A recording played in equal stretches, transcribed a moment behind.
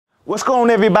What's going on,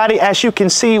 everybody? As you can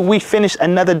see, we finished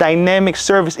another dynamic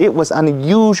service. It was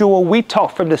unusual. We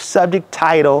talked from the subject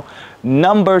title,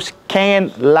 Numbers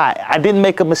Can Lie. I didn't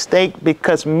make a mistake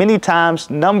because many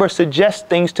times numbers suggest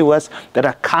things to us that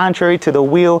are contrary to the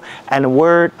will and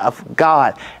word of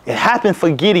God. It happened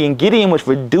for Gideon. Gideon was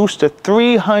reduced to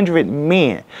 300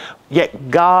 men.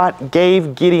 Yet God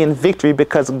gave Gideon victory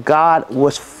because God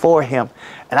was for him.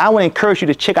 And I want to encourage you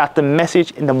to check out the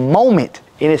message in the moment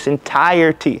in its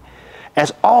entirety.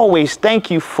 As always,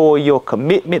 thank you for your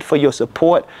commitment, for your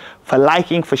support, for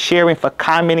liking, for sharing, for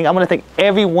commenting. I want to thank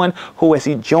everyone who has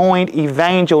joined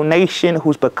Evangel Nation,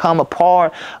 who's become a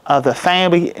part of the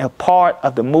family, a part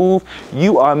of the move.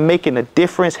 You are making a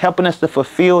difference, helping us to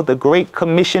fulfill the Great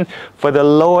Commission for the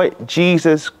Lord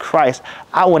Jesus Christ.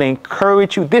 I want to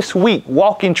encourage you this week,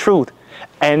 walk in truth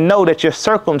and know that your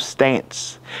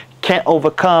circumstance can't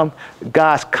overcome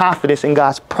God's confidence and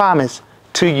God's promise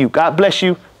to you. God bless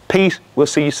you. Peace. We'll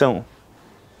see you soon.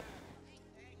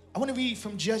 I want to read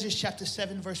from Judges chapter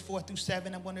 7, verse 4 through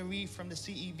 7. I want to read from the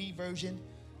CEV version.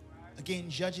 Again,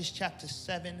 Judges chapter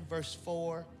 7, verse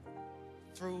 4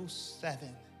 through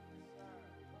 7.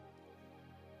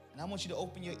 And I want you to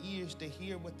open your ears to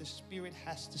hear what the Spirit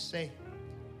has to say.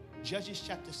 Judges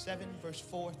chapter 7, verse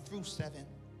 4 through 7.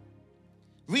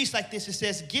 Reads like this. It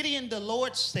says, Gideon, the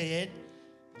Lord said,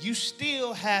 you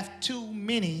still have too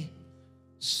many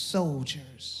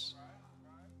soldiers.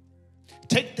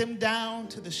 Take them down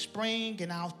to the spring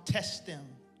and I'll test them.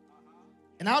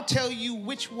 And I'll tell you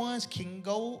which ones can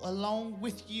go along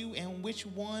with you and which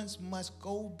ones must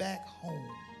go back home.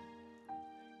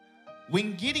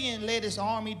 When Gideon led his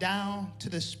army down to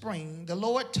the spring, the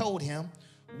Lord told him,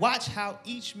 watch how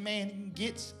each man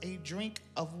gets a drink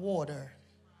of water.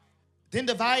 Then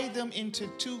divide them into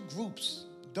two groups,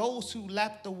 those who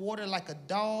lap the water like a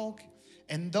dog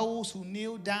and those who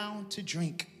kneel down to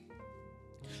drink.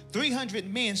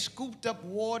 300 men scooped up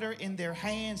water in their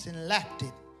hands and lapped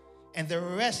it, and the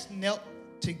rest knelt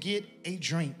to get a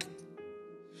drink.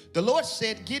 The Lord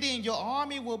said, Gideon, your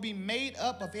army will be made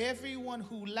up of everyone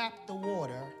who lapped the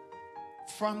water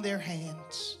from their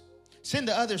hands. Send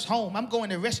the others home. I'm going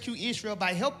to rescue Israel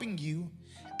by helping you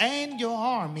and your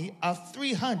army of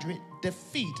 300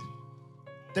 defeat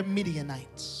the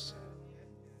Midianites.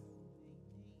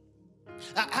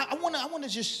 I want to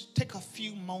just take a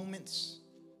few moments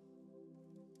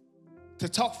to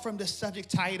talk from the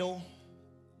subject title,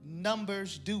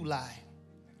 Numbers Do Lie.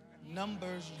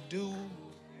 Numbers do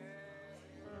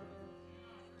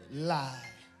lie.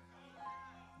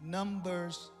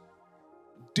 Numbers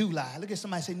do lie. Look at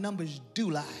somebody say, numbers do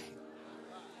lie.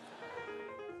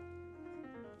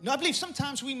 You know, I believe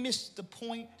sometimes we miss the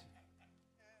point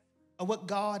of what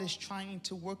God is trying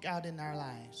to work out in our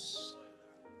lives.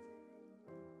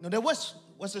 Now, there was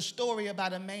a story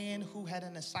about a man who had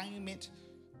an assignment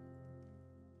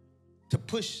to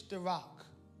push the rock.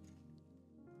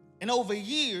 And over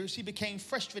years, he became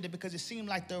frustrated because it seemed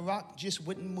like the rock just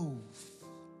wouldn't move.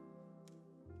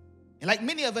 And like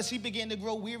many of us, he began to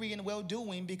grow weary in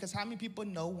well-doing because how many people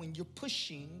know when you're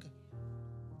pushing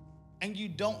and you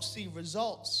don't see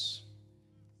results,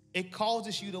 it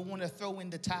causes you to want to throw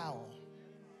in the towel.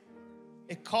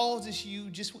 It causes you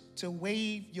just to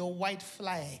wave your white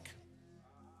flag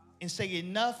and say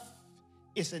enough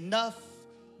is enough,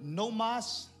 no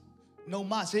mas, no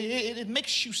mas. It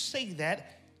makes you say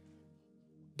that.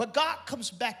 But God comes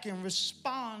back and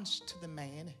responds to the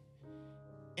man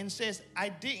and says, I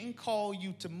didn't call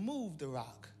you to move the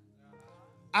rock.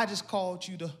 I just called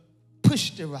you to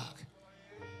push the rock.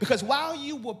 Because while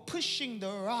you were pushing the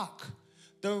rock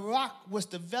was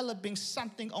developing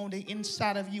something on the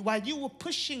inside of you. While you were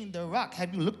pushing the rock,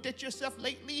 have you looked at yourself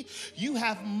lately? You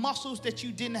have muscles that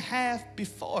you didn't have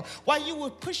before. While you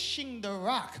were pushing the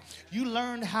rock, you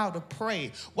learned how to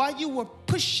pray. While you were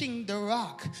pushing the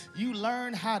rock, you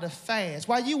learned how to fast.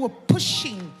 While you were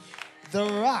pushing the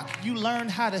rock, you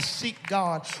learned how to seek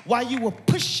God. While you were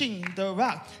pushing the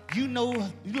rock, you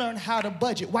learned how to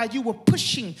budget. While you were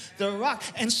pushing the rock,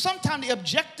 and sometimes the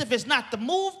objective is not to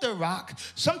move the rock.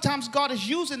 Sometimes God is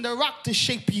using the rock to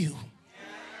shape you.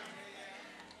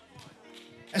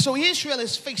 And so Israel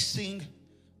is facing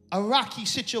a rocky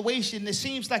situation that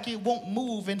seems like it won't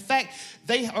move. In fact,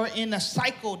 they are in a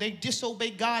cycle. They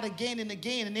disobey God again and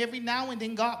again. And every now and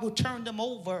then God will turn them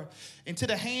over into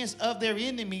the hands of their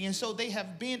enemy. And so they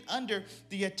have been under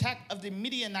the attack of the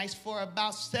Midianites for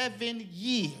about 7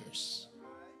 years.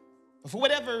 But for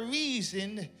whatever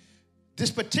reason,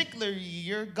 this particular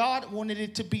year, God wanted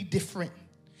it to be different.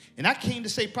 And I came to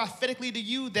say prophetically to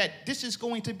you that this is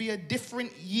going to be a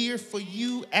different year for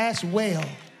you as well.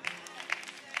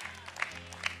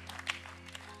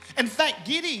 In fact,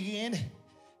 Gideon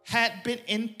had been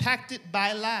impacted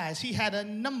by lies. He had a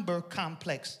number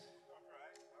complex.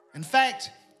 In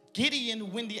fact,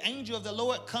 Gideon, when the angel of the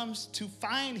Lord comes to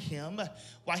find him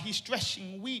while he's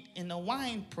threshing wheat in the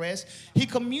wine press, he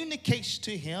communicates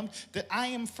to him that I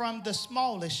am from the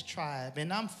smallest tribe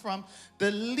and I'm from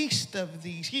the least of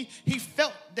these. He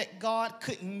felt that God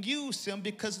couldn't use him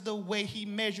because of the way he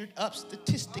measured up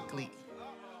statistically.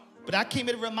 But I came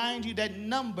here to remind you that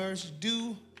numbers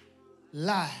do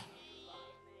lie.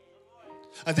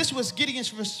 This was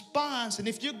Gideon's response. And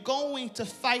if you're going to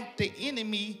fight the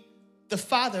enemy, the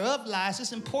father of lies,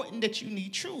 it's important that you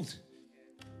need truth.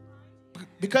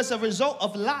 Because the result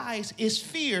of lies is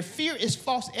fear. Fear is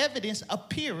false evidence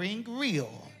appearing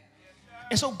real.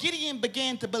 And so Gideon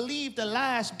began to believe the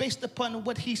lies based upon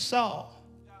what he saw.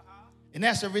 And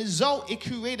as a result, it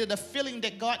created a feeling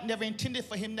that God never intended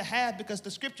for him to have, because the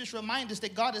scriptures remind us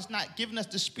that God has not given us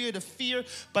the spirit of fear,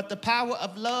 but the power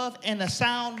of love and a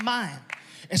sound mind.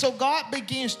 And so God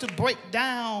begins to break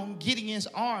down Gideon's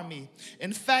army.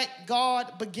 In fact,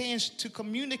 God begins to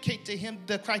communicate to him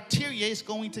the criteria he's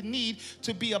going to need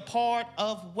to be a part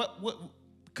of what would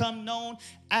become known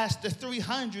as the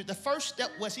 300. The first step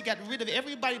was he got rid of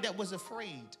everybody that was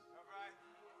afraid.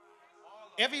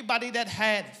 Everybody that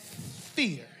had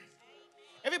fear.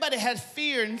 Everybody had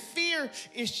fear, and fear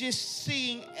is just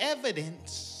seeing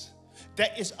evidence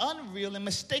that is unreal and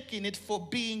mistaking it for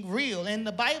being real. And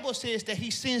the Bible says that he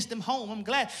sends them home. I'm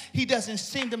glad he doesn't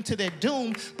send them to their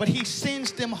doom, but he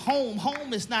sends them home.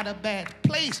 Home is not a bad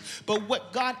place, but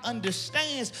what God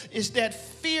understands is that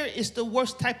fear is the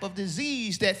worst type of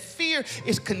disease, that fear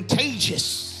is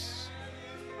contagious.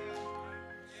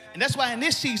 And that's why in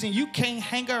this season, you can't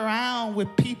hang around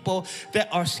with people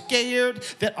that are scared,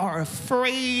 that are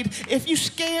afraid. If you're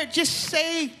scared, just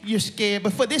say you're scared.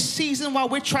 But for this season, while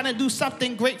we're trying to do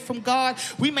something great from God,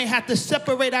 we may have to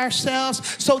separate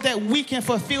ourselves so that we can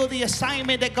fulfill the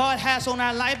assignment that God has on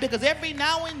our life. Because every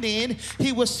now and then,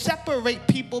 he will separate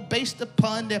people based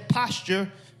upon their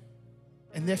posture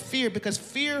and their fear. Because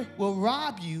fear will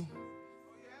rob you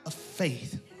of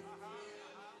faith.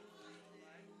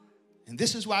 And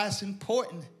this is why it's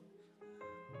important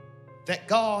that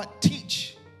God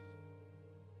teach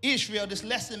Israel this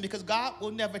lesson, because God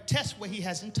will never test what he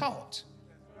hasn't taught.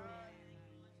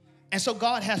 And so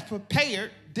God has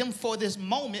prepared them for this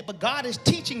moment, but God is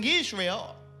teaching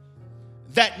Israel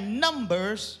that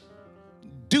numbers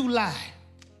do lie.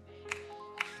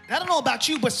 And I don't know about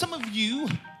you, but some of you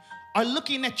are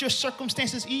looking at your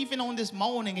circumstances even on this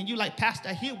morning, and you're like, Pastor,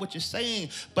 I hear what you're saying,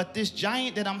 but this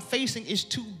giant that I'm facing is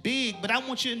too big. But I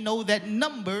want you to know that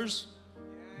numbers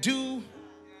do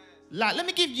lie. Let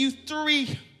me give you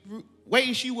 3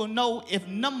 ways you will know if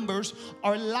numbers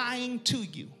are lying to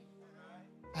you.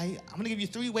 I'm going to give you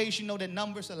 3 ways you know that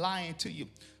numbers are lying to you.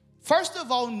 First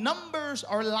of all, numbers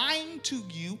are lying to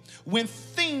you when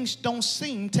things don't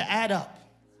seem to add up.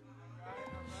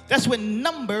 That's when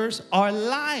numbers are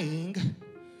lying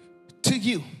to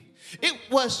you. It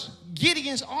was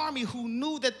Gideon's army who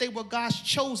knew that they were God's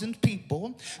chosen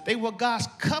people. They were God's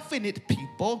covenant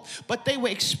people, but they were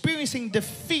experiencing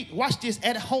defeat. Watch this,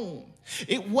 at home.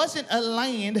 It wasn't a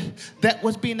land that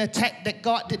was being attacked that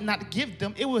God did not give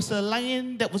them. It was a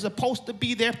land that was supposed to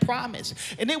be their promise.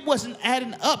 And it wasn't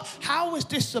adding up. How is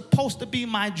this supposed to be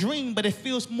my dream, but it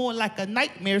feels more like a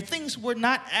nightmare? Things were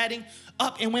not adding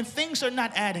up. And when things are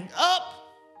not adding up,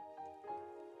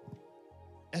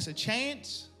 there's a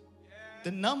chance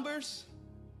the numbers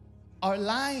are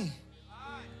lying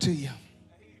to you.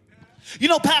 You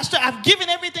know, Pastor, I've given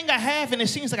everything I have, and it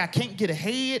seems like I can't get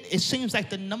ahead. It seems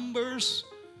like the numbers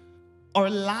are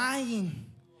lying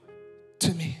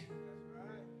to me.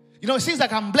 You know, it seems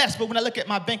like I'm blessed, but when I look at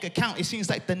my bank account, it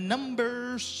seems like the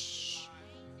numbers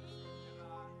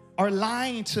are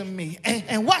lying to me.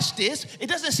 And watch this. It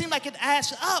doesn't seem like it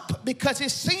adds up, because it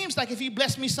seems like if he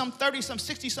blessed me some 30, some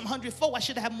 60, some 100-fold, I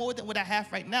should have more than what I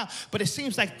have right now. But it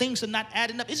seems like things are not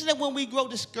adding up. Isn't it when we grow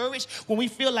discouraged, when we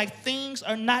feel like things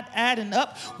are not adding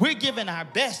up, we're giving our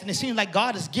best, and it seems like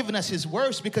God has given us his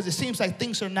worst because it seems like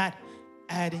things are not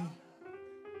adding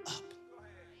up.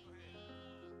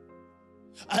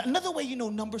 Another way you know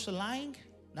numbers are lying,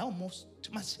 now almost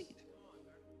to my seat,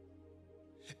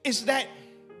 is that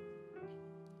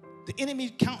the enemy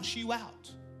counts you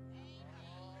out.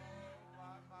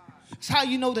 It's how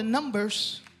you know the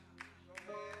numbers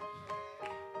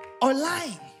are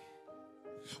lying.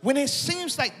 When it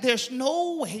seems like there's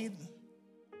no way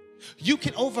you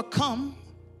can overcome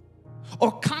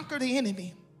or conquer the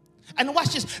enemy. And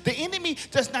watch this. The enemy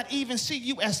does not even see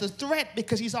you as a threat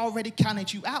because he's already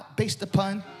counted you out based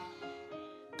upon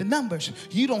the numbers.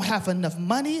 You don't have enough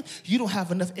money. You don't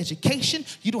have enough education.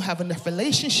 You don't have enough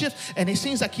relationships. And it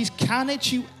seems like he's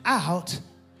counted you out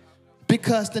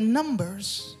because the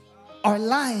numbers are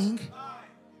lying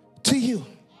to you.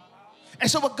 And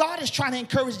so what God is trying to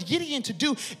encourage Gideon to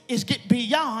do is get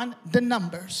beyond the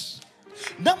numbers.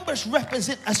 Numbers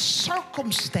represent a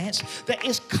circumstance that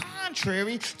is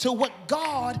contrary to what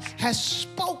God has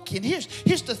spoken.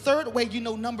 Here's the third way you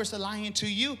know numbers are lying to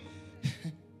you.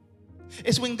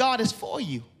 It's when God is for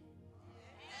you.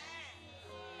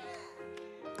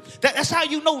 That's how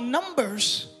you know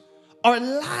numbers are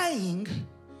lying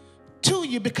to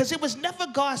you, because it was never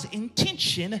God's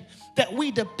intention that we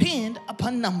depend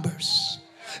upon numbers.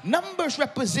 Numbers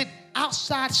represent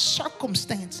outside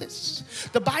circumstances.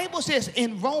 The Bible says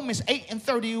in Romans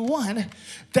 8:31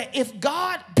 that if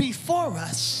God be for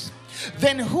us,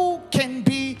 then who can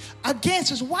be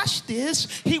against us? Watch this.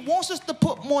 He wants us to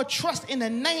put more trust in the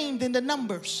name than the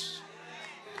numbers.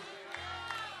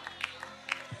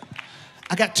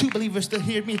 I got two believers to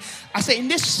hear me. I say in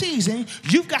this season,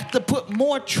 you've got to put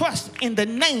more trust in the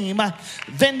name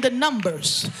than the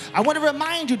numbers. I want to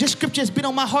remind you, this scripture has been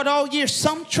on my heart all year.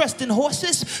 Some trust in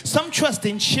horses, some trust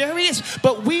in chariots,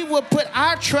 but we will put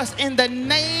our trust in the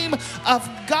name of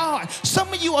God.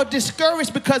 Some of you are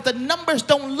discouraged because the numbers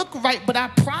don't look right, but I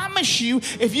promise you,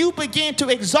 if you begin to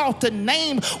exalt the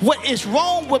name, what is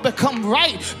wrong will become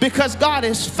right, because God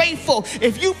is faithful.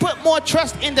 If you put more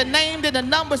trust in the name than the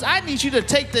numbers, I need you to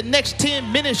take the next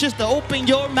 10 minutes just to open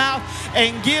your mouth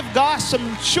and give God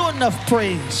some sure enough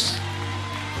praise.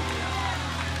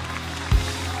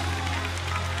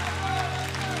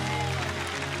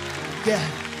 Yeah.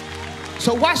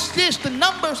 So watch this. The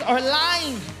numbers are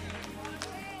lying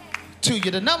to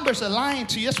you. The numbers are lying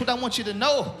to you. That's what I want you to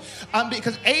know.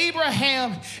 Because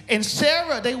Abraham and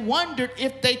Sarah, they wondered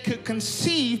if they could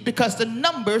conceive because the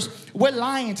numbers were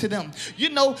lying to them.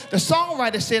 You know, the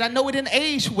songwriter said, I know it didn't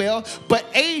age well, but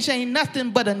age ain't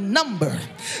nothing but a number.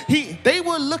 They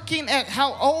were looking at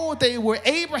how old they were.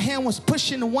 Abraham was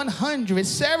pushing 100.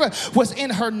 Sarah was in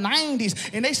her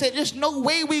 90s. And they said, there's no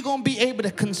way we're going to be able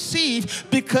to conceive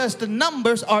because the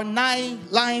numbers are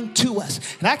lying to us.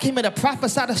 And I came here to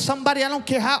prophesy to somebody. I don't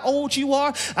care how old you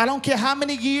are. I don't care how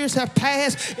many years have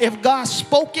passed. If God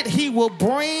spoke it, he will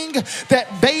bring that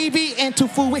baby into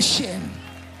fruition.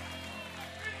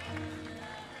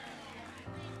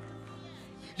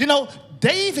 You know,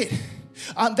 David,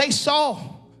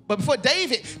 but before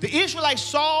David, the Israelites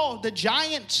saw the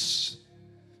giants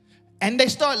and they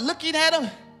started looking at them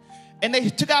and they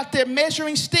took out their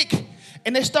measuring stick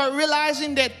and they started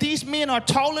realizing that these men are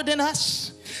taller than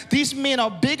us. These men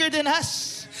are bigger than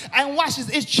us. And watch this,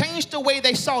 it changed the way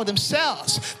they saw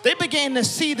themselves. They began to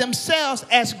see themselves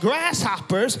as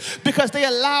grasshoppers because they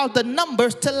allowed the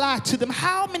numbers to lie to them.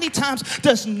 How many times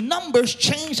does numbers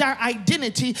change our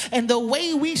identity and the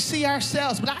way we see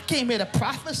ourselves? But I came here to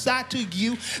prophesy to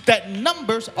you that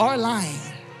numbers are lying.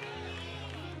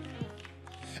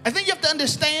 I think you have to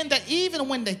understand that even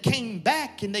when they came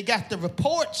back and they got the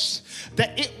reports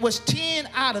that it was 10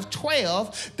 out of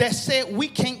 12 that said we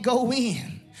can't go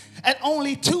in. And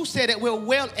only 2 said that we're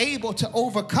well able to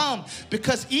overcome,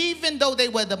 because even though they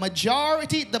were the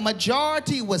majority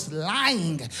was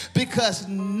lying, because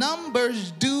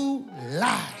numbers do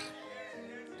lie.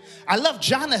 I love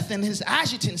Jonathan. His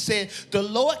adjutant said, the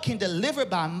Lord can deliver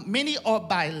by many or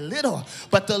by little,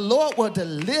 but the Lord will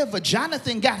deliver.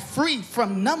 Jonathan got free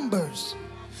from numbers.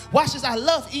 Watch this. I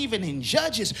love even in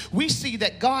Judges, we see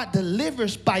that God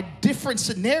delivers by different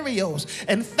scenarios.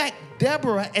 In fact,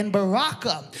 Deborah and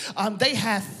Barakah, they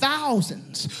had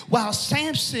thousands, while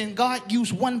Samson, God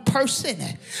used one person.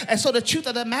 And so the truth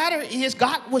of the matter is,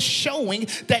 God was showing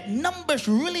that numbers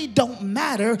really don't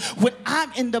matter when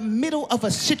I'm in the middle of a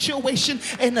situation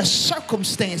and a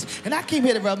circumstance. And I came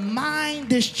here to remind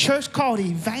this church called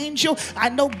Evangel. I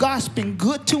know God's been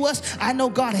good to us. I know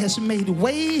God has made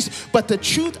ways, but the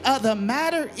truth of the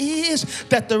matter is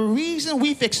that the reason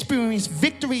we've experienced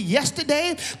victory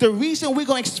yesterday, the reason we're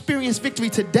going to experience victory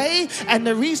today, and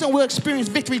the reason we'll experience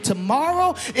victory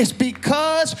tomorrow is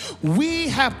because we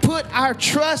have put our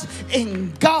trust in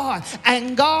God,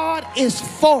 and God is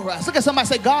for us. Look at somebody,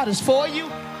 say, God is for you.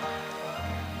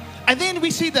 And then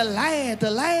we see the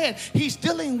lad, he's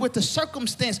dealing with the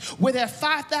circumstance where there are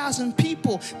 5,000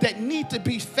 people that need to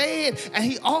be fed, and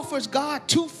he offers God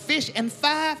 2 fish and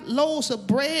 5 loaves of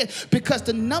bread, because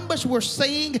the numbers were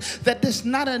saying that there's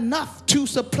not enough to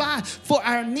supply for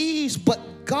our needs. But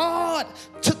God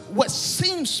took what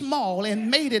seemed small and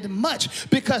made it much,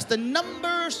 because the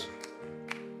numbers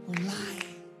were lying.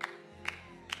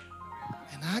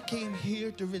 And I came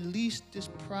here to release this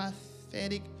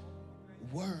prophetic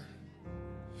word.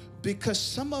 Because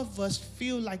some of us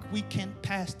feel like we can't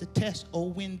pass the test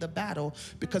or win the battle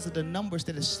because of the numbers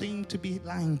that seem to be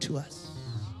lying to us.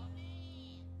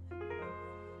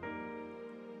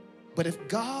 But if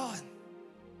God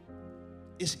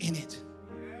is in it,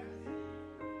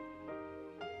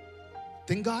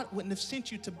 then God wouldn't have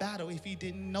sent you to battle if he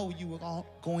didn't know you were all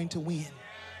going to win.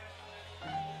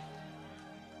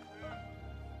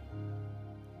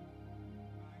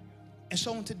 And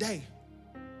so on today,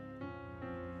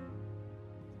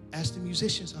 as the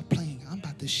musicians are playing, I'm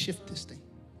about to shift this thing.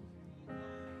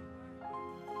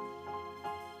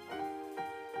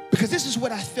 Because this is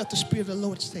what I felt the Spirit of the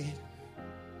Lord said.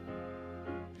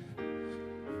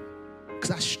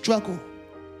 Because I struggle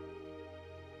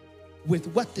with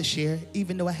what to share,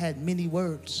 even though I had many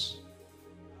words.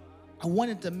 I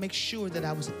wanted to make sure that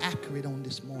I was accurate on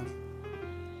this morning.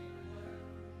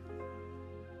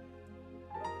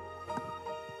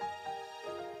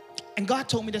 And God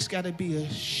told me there's got to be a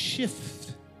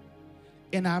shift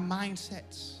in our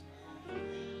mindsets.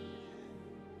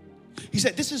 He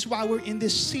said, this is why we're in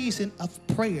this season of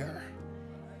prayer.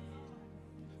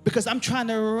 Because I'm trying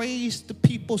to raise the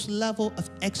people's level of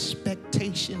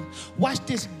expectation. Watch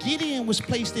this. Gideon was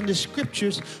placed in the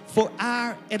scriptures for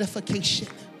our edification,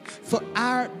 for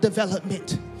our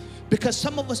development. Because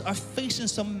some of us are facing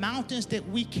some mountains that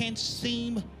we can't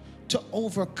seem to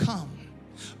overcome.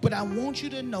 But I want you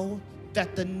to know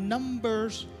that the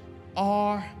numbers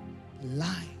are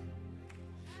lying.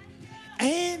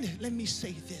 And let me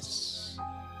say this.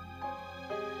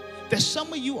 That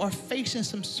some of you are facing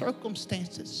some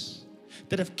circumstances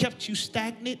that have kept you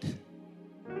stagnant,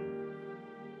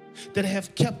 that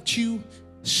have kept you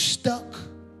stuck.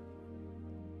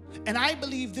 And I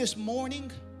believe this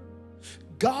morning,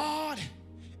 God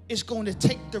is going to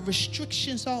take the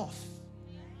restrictions off.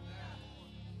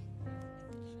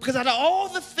 Because out of all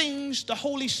the things the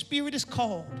Holy Spirit is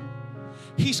called,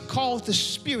 he's called the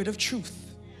Spirit of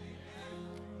truth.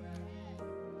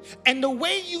 And the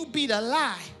way you beat a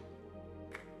lie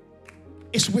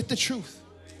is with the truth.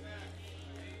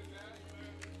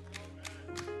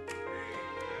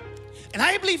 And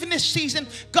I believe in this season,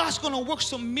 God's going to work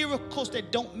some miracles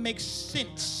that don't make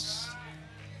sense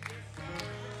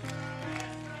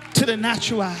to the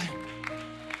natural eye.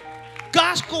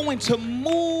 God's going to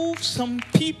move some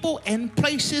people and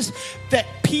places that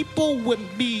people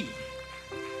would be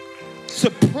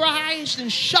surprised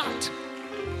and shocked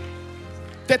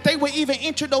that they would even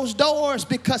enter those doors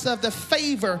because of the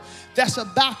favor that's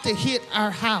about to hit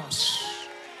our house.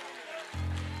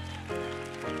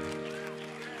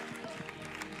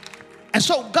 And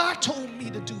so God told me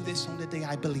to do this on the day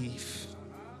I believe.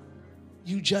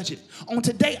 You judge it. On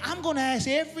today, I'm going to ask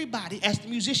everybody, as the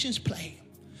musicians play,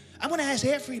 I'm going to ask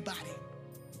everybody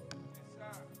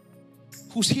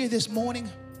who's here this morning,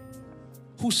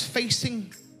 who's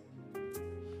facing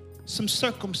some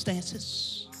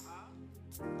circumstances.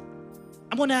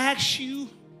 I'm going to ask you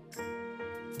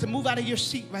to move out of your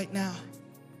seat right now.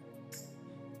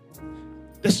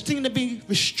 That seem to be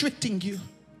restricting you.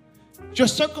 Your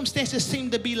circumstances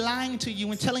seem to be lying to you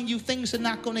and telling you things are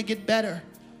not going to get better.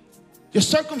 Your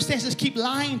circumstances keep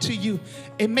lying to you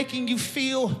and making you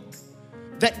feel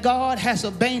that God has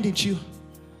abandoned you.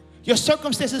 Your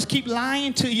circumstances keep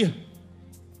lying to you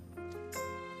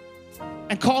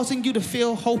and causing you to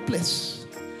feel hopeless.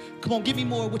 Come on, give me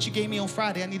more of what you gave me on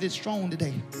Friday. I need it strong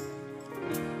today.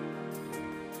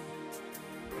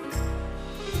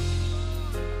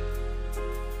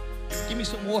 Give me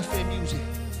some warfare music.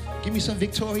 Give me some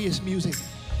victorious music.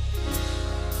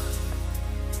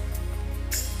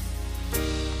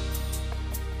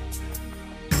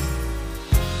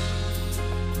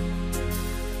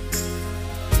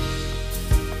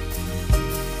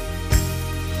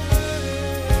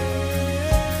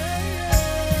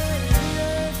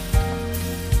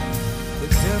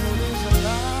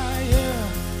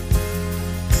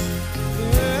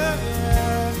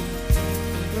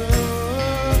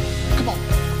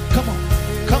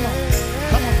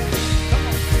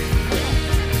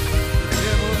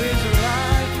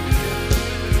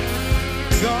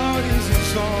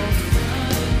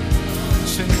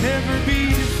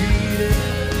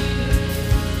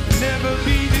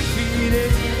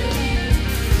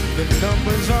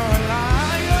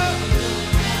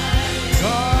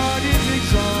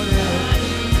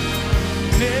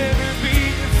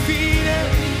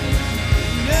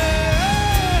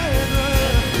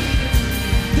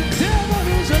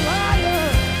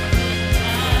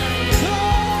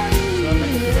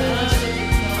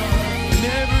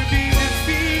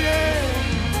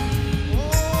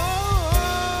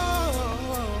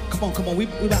 Come on,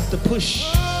 we're about to push.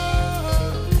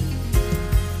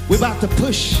 We're about to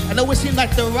push. I know it seems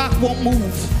like the rock won't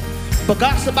move, but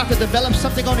God's about to develop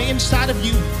something on the inside of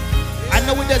you. I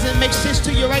know it doesn't make sense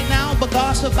to you right now, but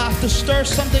God's about to stir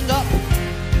something up.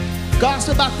 God's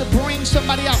about to bring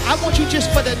somebody out. I want you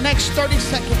just for the next 30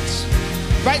 seconds,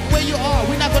 right where you are.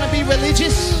 We're not going to be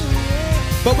religious,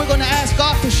 but we're going to ask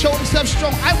God to show himself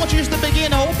strong. I want you just to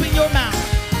begin to open your mouth.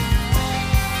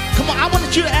 Come on, I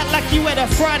want you to act like you at a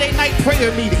Friday night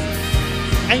prayer meeting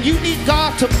and you need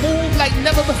God to move like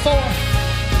never before.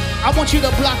 I want you to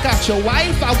block out your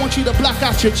wife. I want you to block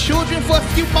out your children for a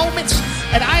few moments.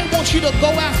 And I want you to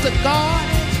go after God.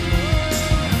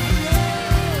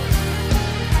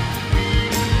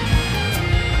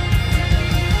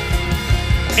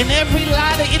 And every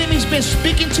lie the enemy's been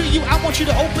speaking to you, I want you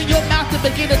to open your mouth and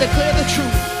begin to declare the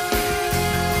truth.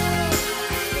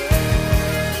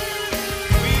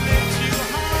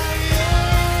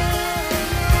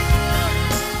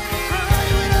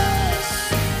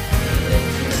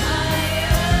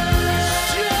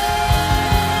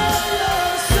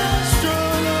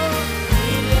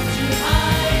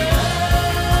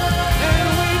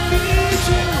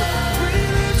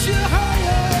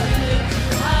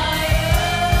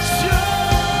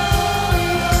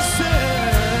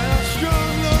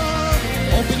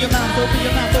 Open your mouth, open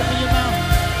your mouth.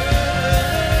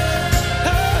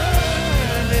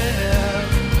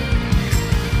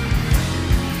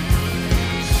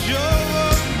 Show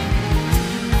up.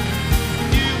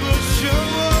 You will show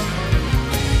up.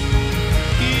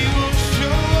 He will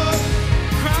show up.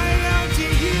 Crying out to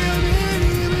him and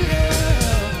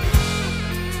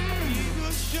he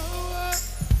will show up.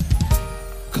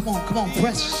 Come on,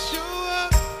 press.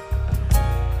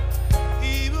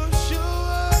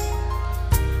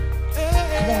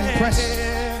 Press.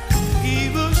 He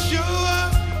will show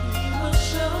up. He will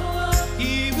show up.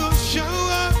 He will show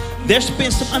up. There's been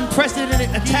some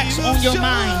unprecedented attacks on your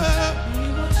mind.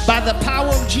 By the power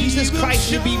of Jesus Christ,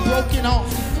 should be broken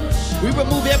off. We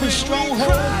remove every stronghold.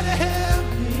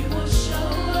 He will show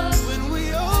up when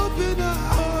we open our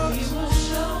hearts. He will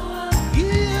show up. He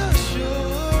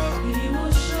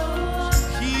will show up.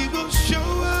 He will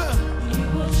show up. He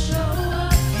will show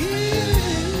up. He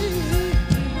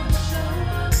will show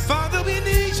up. Father, we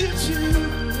need you to,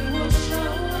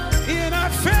 in our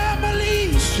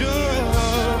family, show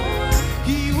up.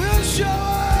 He will show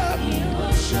up.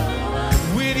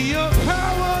 With your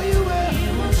power, you will.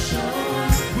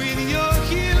 With your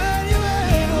healing, you will.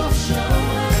 He will show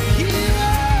up. He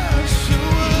will show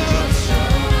up.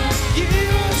 He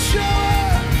will show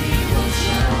up.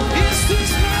 Is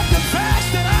this not the fast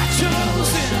that I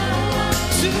chose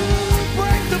to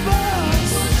break the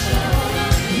bonds?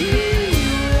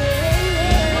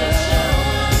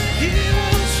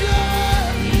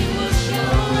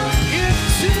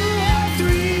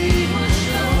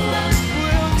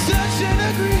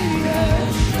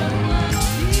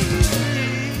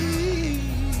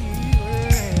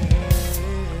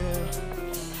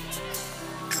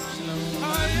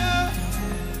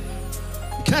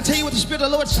 Can I tell you what the Spirit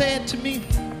of the Lord said to me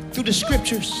through the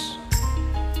scriptures?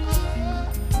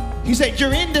 He said,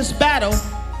 you're in this battle,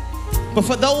 but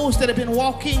for those that have been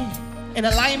walking in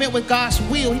alignment with God's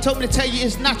will, he told me to tell you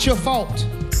it's not your fault.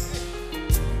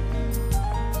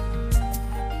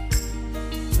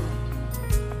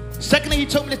 Secondly, he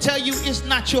told me to tell you it's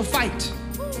not your fight.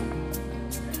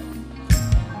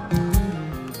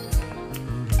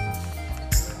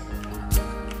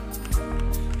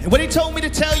 And what he told me to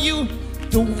tell you,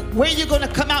 the way you're going to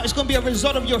come out is going to be a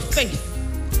result of your faith.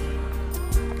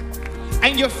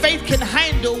 And your faith can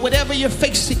handle whatever you're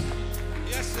facing.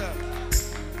 Yes, sir.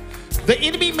 The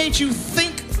enemy made you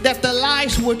think that the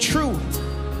lies were true.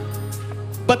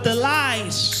 But the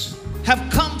lies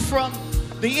have come from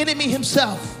the enemy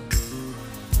himself.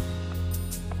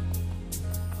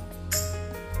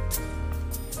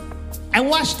 And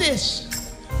watch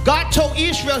this. God told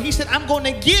Israel, he said, I'm going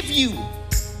to give you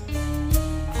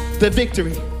the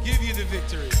victory. Give you the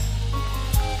victory.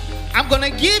 I'm going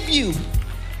to give you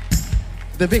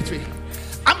the victory.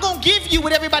 I'm going to give you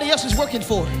what everybody else is working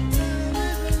for.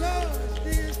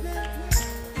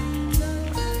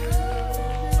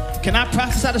 Can I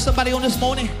prophesy to somebody on this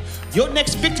morning? Your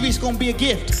next victory is going to be a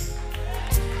gift.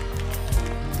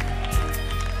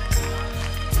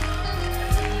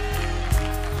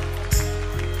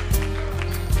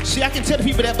 See, I can tell the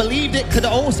people that believed it, because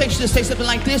the old saints just say something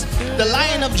like this: the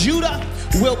Lion of Judah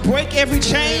will break every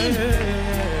chain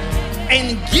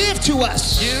and give to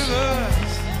us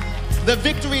the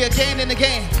victory again and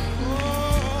again.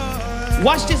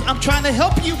 Watch this. I'm trying to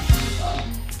help you.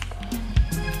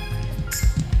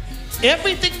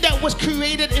 Everything that was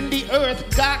created in the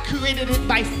earth, God created it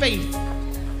by faith.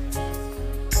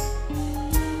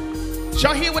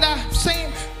 Y'all hear what I'm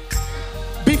saying?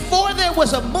 Before there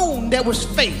was a moon, there was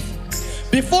faith.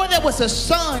 Before there was a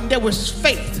sun, there was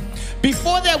faith.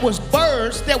 Before there was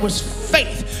birds, there was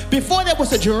faith. Before there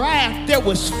was a giraffe, there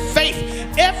was faith.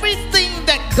 Everything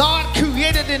that God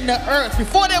created in the earth,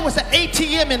 before there was an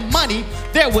ATM and money,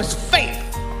 there was faith.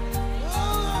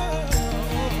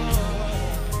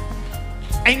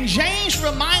 And James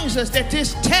reminds us that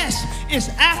this test is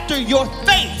after your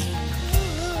faith.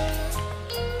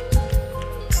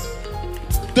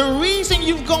 The reason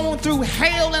you've gone through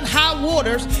hell and high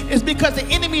waters is because the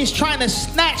enemy is trying to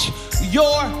snatch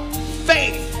your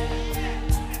faith.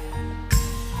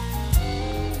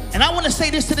 And I want to say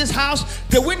this to this house,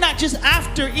 that we're not just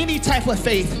after any type of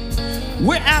faith.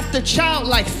 We're after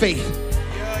childlike faith.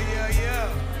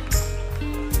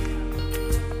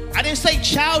 I didn't say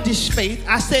childish faith.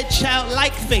 I said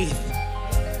childlike faith,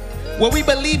 where we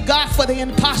believe God for the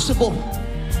impossible.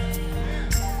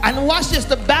 And watch this,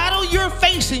 the battle you're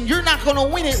facing, you're not going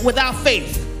to win it without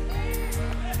faith.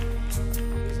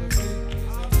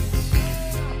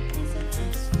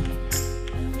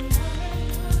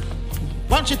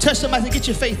 Why don't you touch somebody and get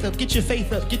your faith up, get your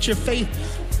faith up, get your faith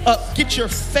up, get your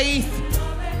faith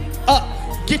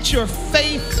up, get your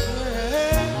faith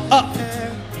up.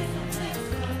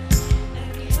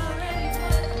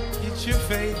 Get your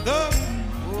faith up.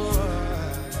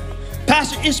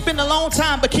 Pastor, it's been a long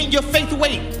time, but can your faith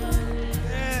wait?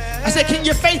 I said, can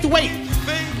your faith wait?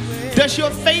 Does your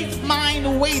faith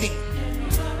mind waiting?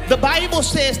 The Bible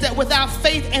says that without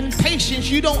faith and patience,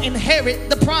 you don't inherit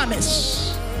the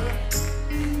promise.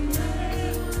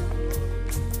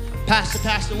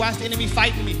 Pastor, why is the enemy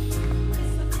fighting me?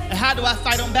 And how do I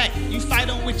fight on back? You fight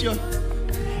on with your faith.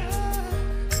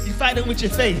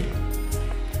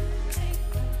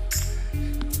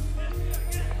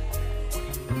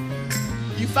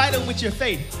 You fight them with your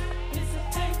faith.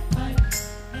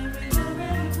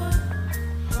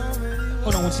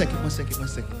 Hold on one second.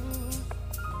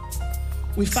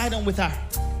 We fight them with our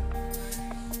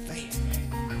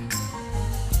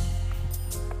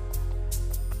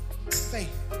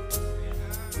faith.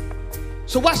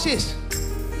 So watch this.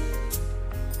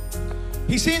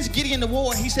 He sends Gideon to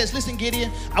war. He says, listen,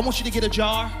 Gideon, I want you to get a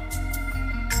jar.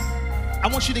 I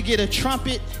want you to get a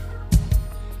trumpet.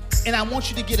 And I want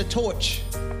you to get a torch.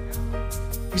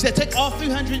 He said, take all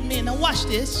 300 men. Now watch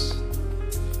this.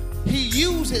 He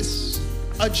uses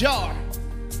a jar.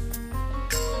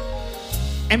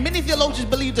 And many theologians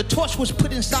believe the torch was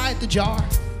put inside the jar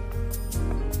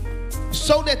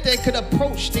so that they could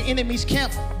approach the enemy's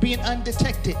camp being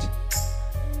undetected.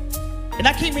 And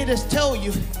I came here to tell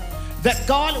you that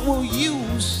God will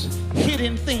use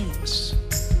hidden things.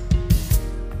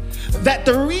 That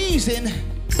the reason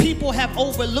people have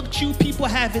overlooked you, people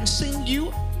haven't seen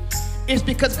you, is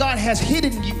because God has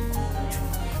hidden you.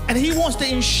 And he wants to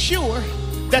ensure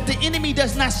that the enemy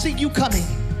does not see you coming.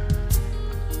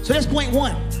 So that's point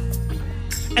one.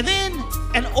 And then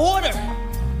in order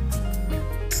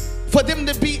for them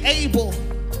to be able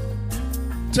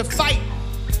to fight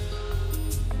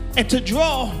and to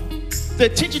draw the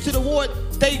attention to the war,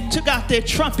 they took out their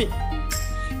trumpet.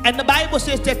 And the Bible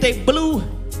says that they blew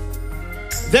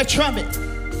their trumpet,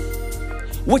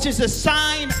 which is a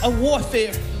sign of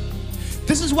warfare.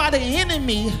 This is why the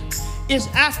enemy is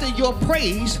after your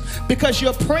praise, because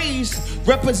your praise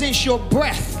represents your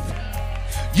breath.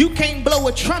 You can't blow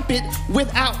a trumpet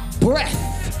without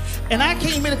breath. And I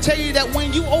came here to tell you that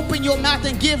when you open your mouth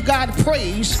and give God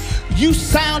praise, you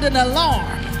sound an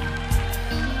alarm.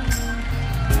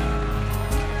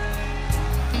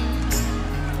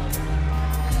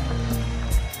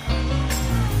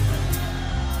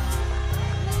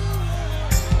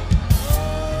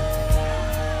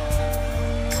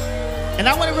 And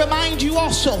I want to remind you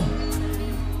also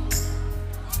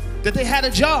that they had a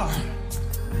jar,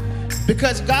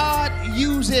 because God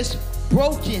uses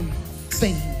broken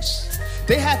things.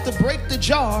 They had to break the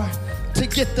jar to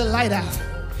get the light out.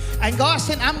 And God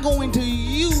said, I'm going to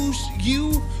use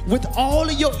you with all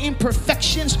of your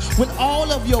imperfections, with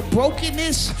all of your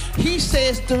brokenness. He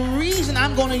says, the reason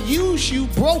I'm going to use you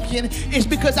broken is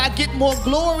because I get more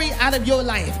glory out of your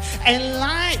life. And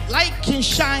light can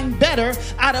shine better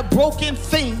out of broken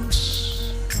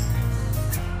things.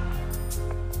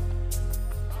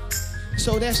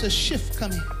 So there's a shift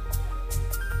coming.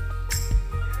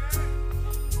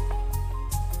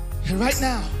 And right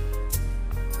now,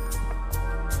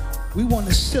 we want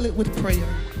to seal it with prayer.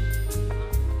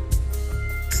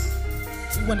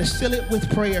 We want to seal it with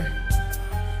prayer.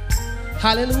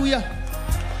 Hallelujah.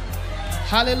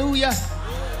 Hallelujah.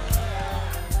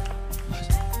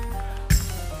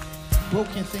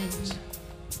 Broken things.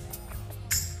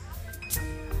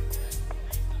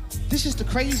 This is the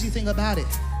crazy thing about it.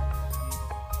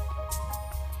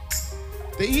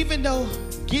 That even though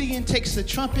Gideon takes the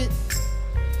trumpet,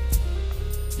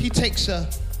 he takes a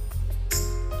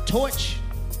torch,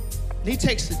 and he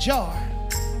takes the jar.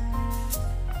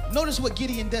 Notice what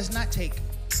Gideon does not take.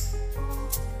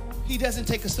 He doesn't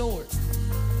take a sword.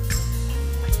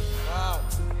 Wow.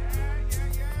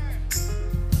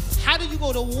 How do you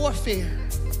go to warfare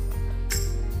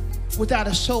without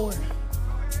a sword?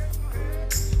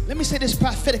 Let me say this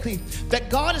prophetically, that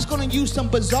God is going to use some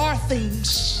bizarre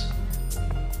things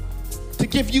to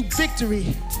give you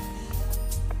victory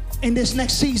in this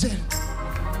next season.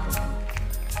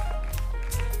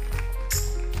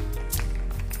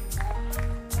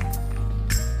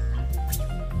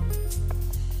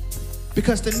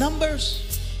 Because the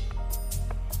numbers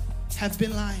have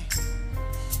been lying.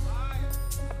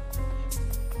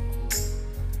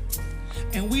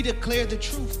 And we declare the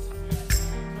truth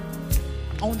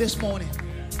on this morning.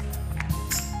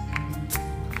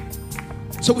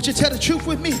 So would you tell the truth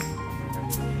with me?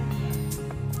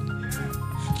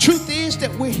 Truth is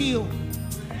that we're healed.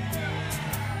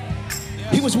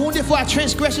 He was wounded for our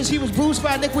transgressions. He was bruised for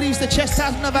our iniquities. The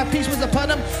chastisement of our peace was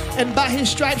upon him. And by his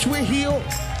stripes we're healed.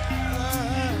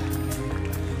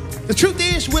 The truth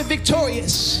is we're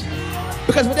victorious.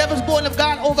 Because whatever's born of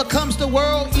God overcomes the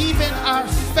world, even our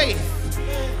faith.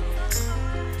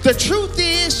 The truth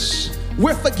is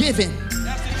we're forgiven.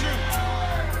 That's the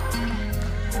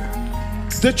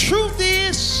truth. The truth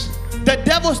is the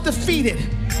devil's defeated.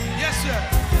 Yes, sir.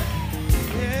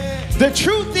 Yeah. The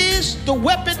truth is the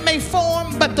weapon may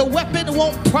form, but the weapon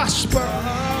won't prosper.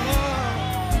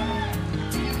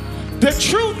 The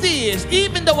truth is,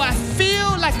 even though I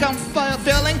feel like I'm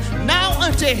failing, now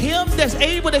unto him that's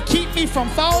able to keep me from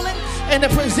falling and to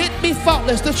present me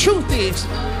faultless. The truth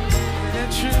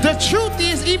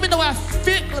is, even though I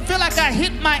feel like I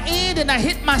hit my end and I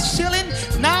hit my ceiling,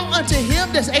 now unto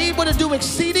him that's able to do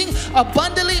exceeding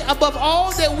abundantly above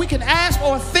all that we can ask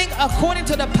or think, according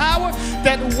to the power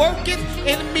that worketh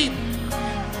in me.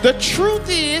 The truth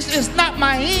is, it's not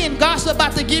my end. God's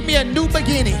about to give me a new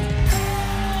beginning.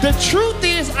 The truth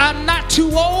is, I'm not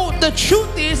too old. The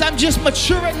truth is, I'm just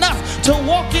mature enough to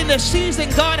walk in the season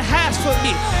God has for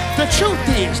me. The truth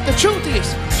is,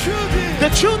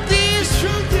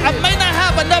 I may not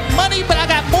have enough money, but I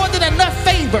got more than enough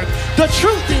favor. The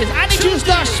truth is, I need you to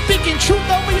start speaking truth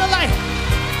over your life.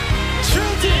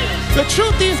 The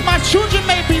truth is, my children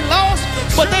may be lost,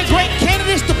 but they're great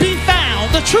candidates to be found.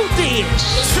 The truth is,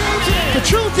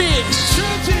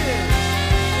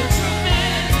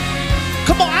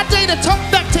 come on, I dare you to talk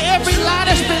back to every lie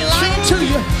that's been lying to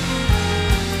you.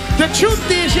 The truth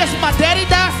is, yes, my daddy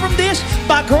died from this,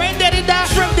 my granddaddy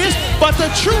died from this, but the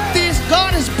truth is,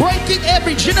 God is breaking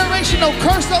every generational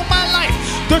curse on my life.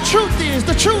 The truth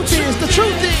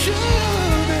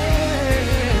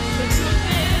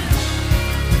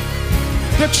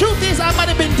is, I might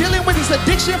have been dealing with this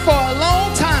addiction for a long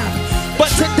time,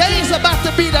 but today is about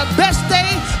to be the best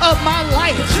day of my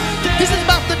life. This is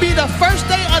about to be the first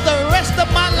day of the rest of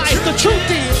my life. The truth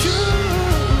is,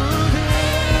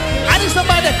 I need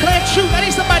somebody to declare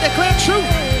truth.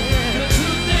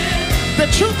 The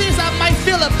truth is, I might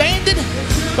feel abandoned,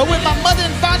 but when my mother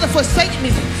and father forsake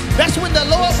me, that's when the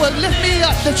Lord will lift me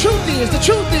up. The truth is,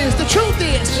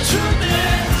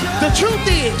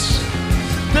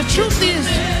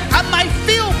 I might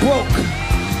feel broke,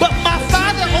 but my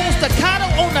Father owns the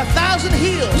cattle on 1,000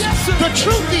 hills. The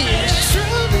truth is,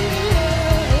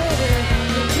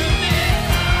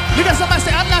 look at somebody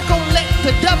say, I'm not going to let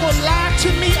the devil lie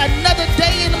to me another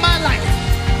day in my life.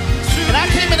 And I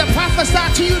came in to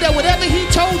prophesy to you that whatever he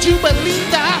told you, believe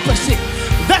the opposite.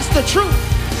 That's the truth.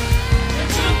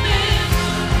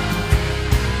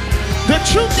 The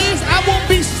truth is, I won't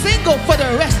be single for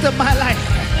the rest of my life.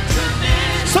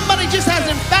 Somebody just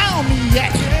hasn't found me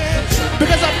yet.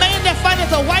 Because a man that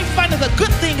findeth a wife findeth a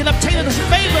good thing and obtaineth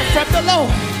favor from the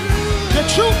Lord. The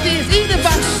truth is, even if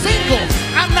I'm single,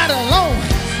 I'm not alone.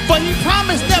 For he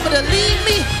promised never to leave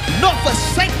me nor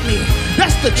forsake me.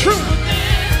 That's the truth.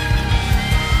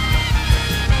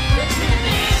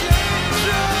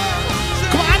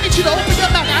 Come on, I need you to open your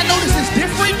mouth. I know this is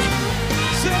different.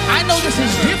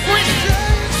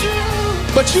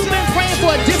 But you've been praying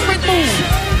for a different move.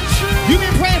 You've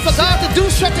been praying for God to do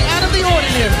something out of the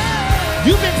ordinary.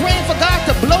 You've been praying for God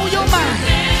to blow your mind.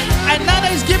 And now that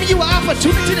he's giving you an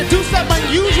opportunity to do something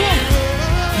unusual,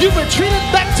 you've retreated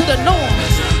back to the norm.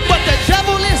 But the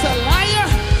devil is a liar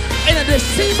and a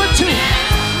deceiver too.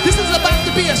 This is about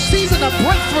to be a season of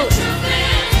breakthrough.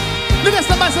 Look at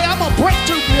somebody say, I'm a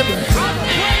breakthrough giver.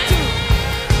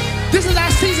 This is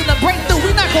our season of breakthrough.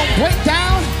 We're not going to break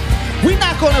down.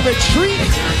 going to retreat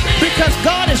because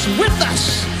God is with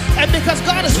us. And because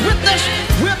God is with us,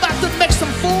 we're about to make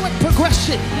some forward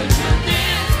progression.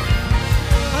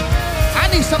 I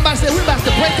need somebody to say, we're about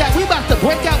to break out, we're about to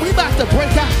break out, we're about to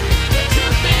break out.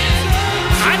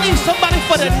 I need somebody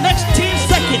for the next 10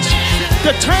 seconds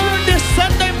to turn this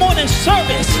Sunday morning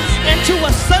service into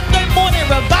a Sunday morning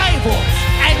revival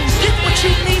and get what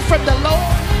you need from the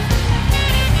Lord.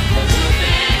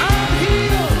 I'm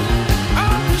healed,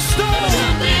 I'm restored,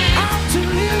 I'm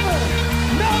delivered,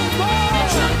 no more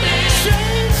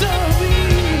chains of me.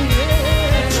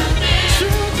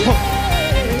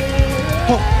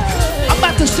 I'm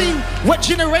about to see what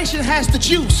generation has the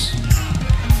juice.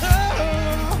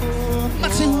 I'm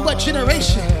about to see what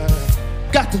generation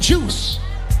got the juice.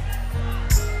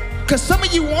 Because some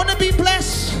of you want to be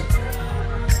blessed,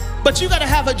 but you got to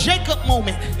have a Jacob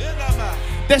moment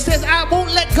that says, I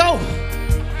won't let go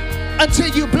until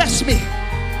you bless me.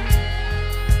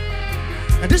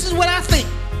 And this is what I think.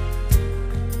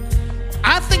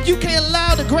 I think you can't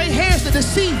allow the gray hairs to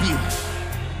deceive you.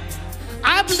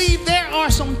 I believe there are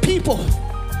some people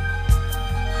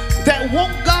that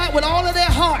want God with all of their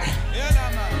heart.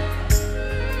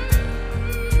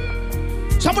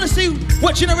 So I'm going to see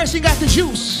what generation got the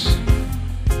juice.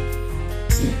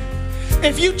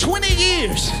 If you 20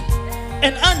 years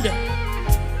and under,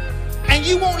 and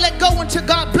you won't let go until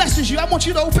God blesses you, I want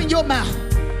you to open your mouth.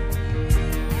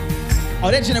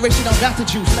 Oh, that generation don't got the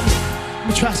juice. Let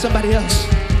me try somebody else.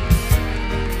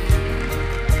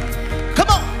 Come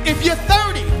on, if you're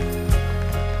 30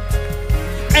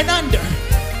 and under,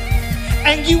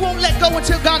 and you won't let go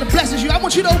until God blesses you, I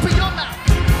want you to open your mouth.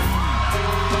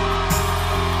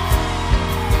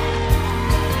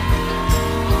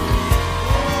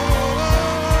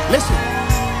 Listen,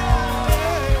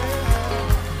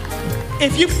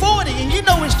 if you're 40 and you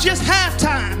know it's just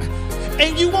halftime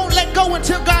and you won't let go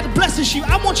until God blesses you,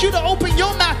 I want you to open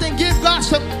your mouth and give God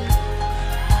some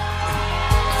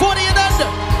 40 and under.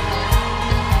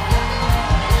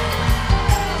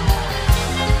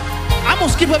 I'm going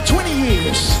to skip up 20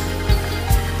 years.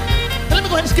 Now let me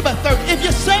go ahead and skip up 30. If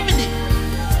you're 70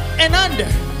 and under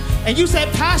and you say,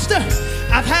 Pastor,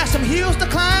 I've had some hills to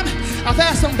climb, I've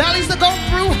had some valleys to go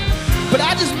through, but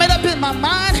I just made up in my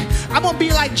mind, I'm going to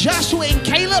be like Joshua and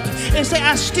Caleb and say,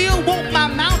 I still want my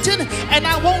mountain and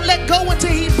I won't let go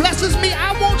until he blesses me.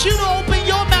 I want you to open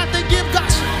your mouth and give God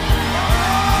some.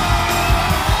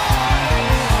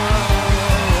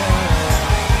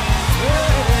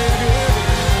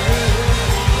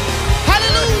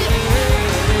 Hallelujah.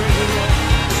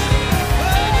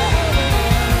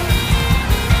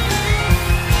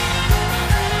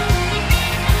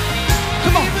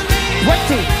 Come on.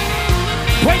 Breakthrough.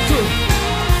 Breakthrough.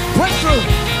 Breakthrough.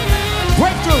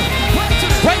 Breakthrough.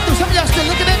 Breakthrough. Some of y'all still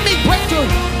looking at me. Breakthrough.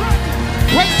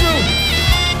 Breakthrough.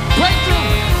 Breakthrough.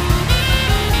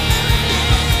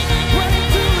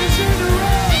 Breakthrough is in the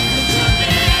room.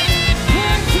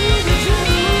 Breakthrough is in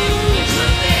the room.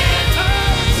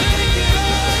 I'll take it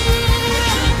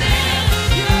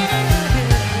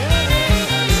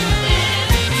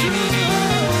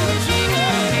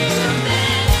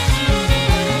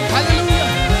Hallelujah.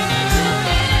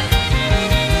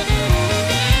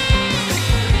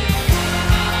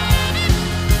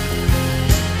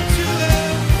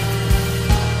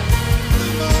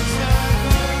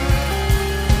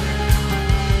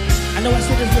 I know I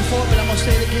said this before, but I'm going to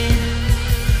say it again.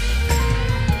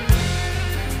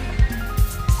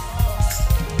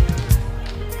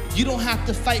 You don't have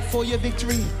to fight for your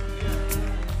victory,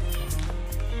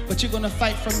 but you're going to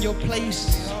fight from your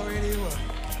place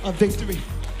of victory.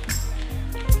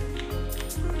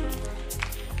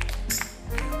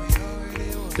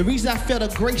 The reason I felt a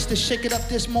grace to shake it up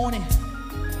this morning,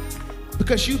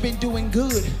 because you've been doing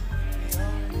good,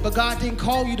 but God didn't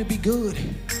call you to be good.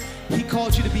 He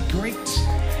called you to be great.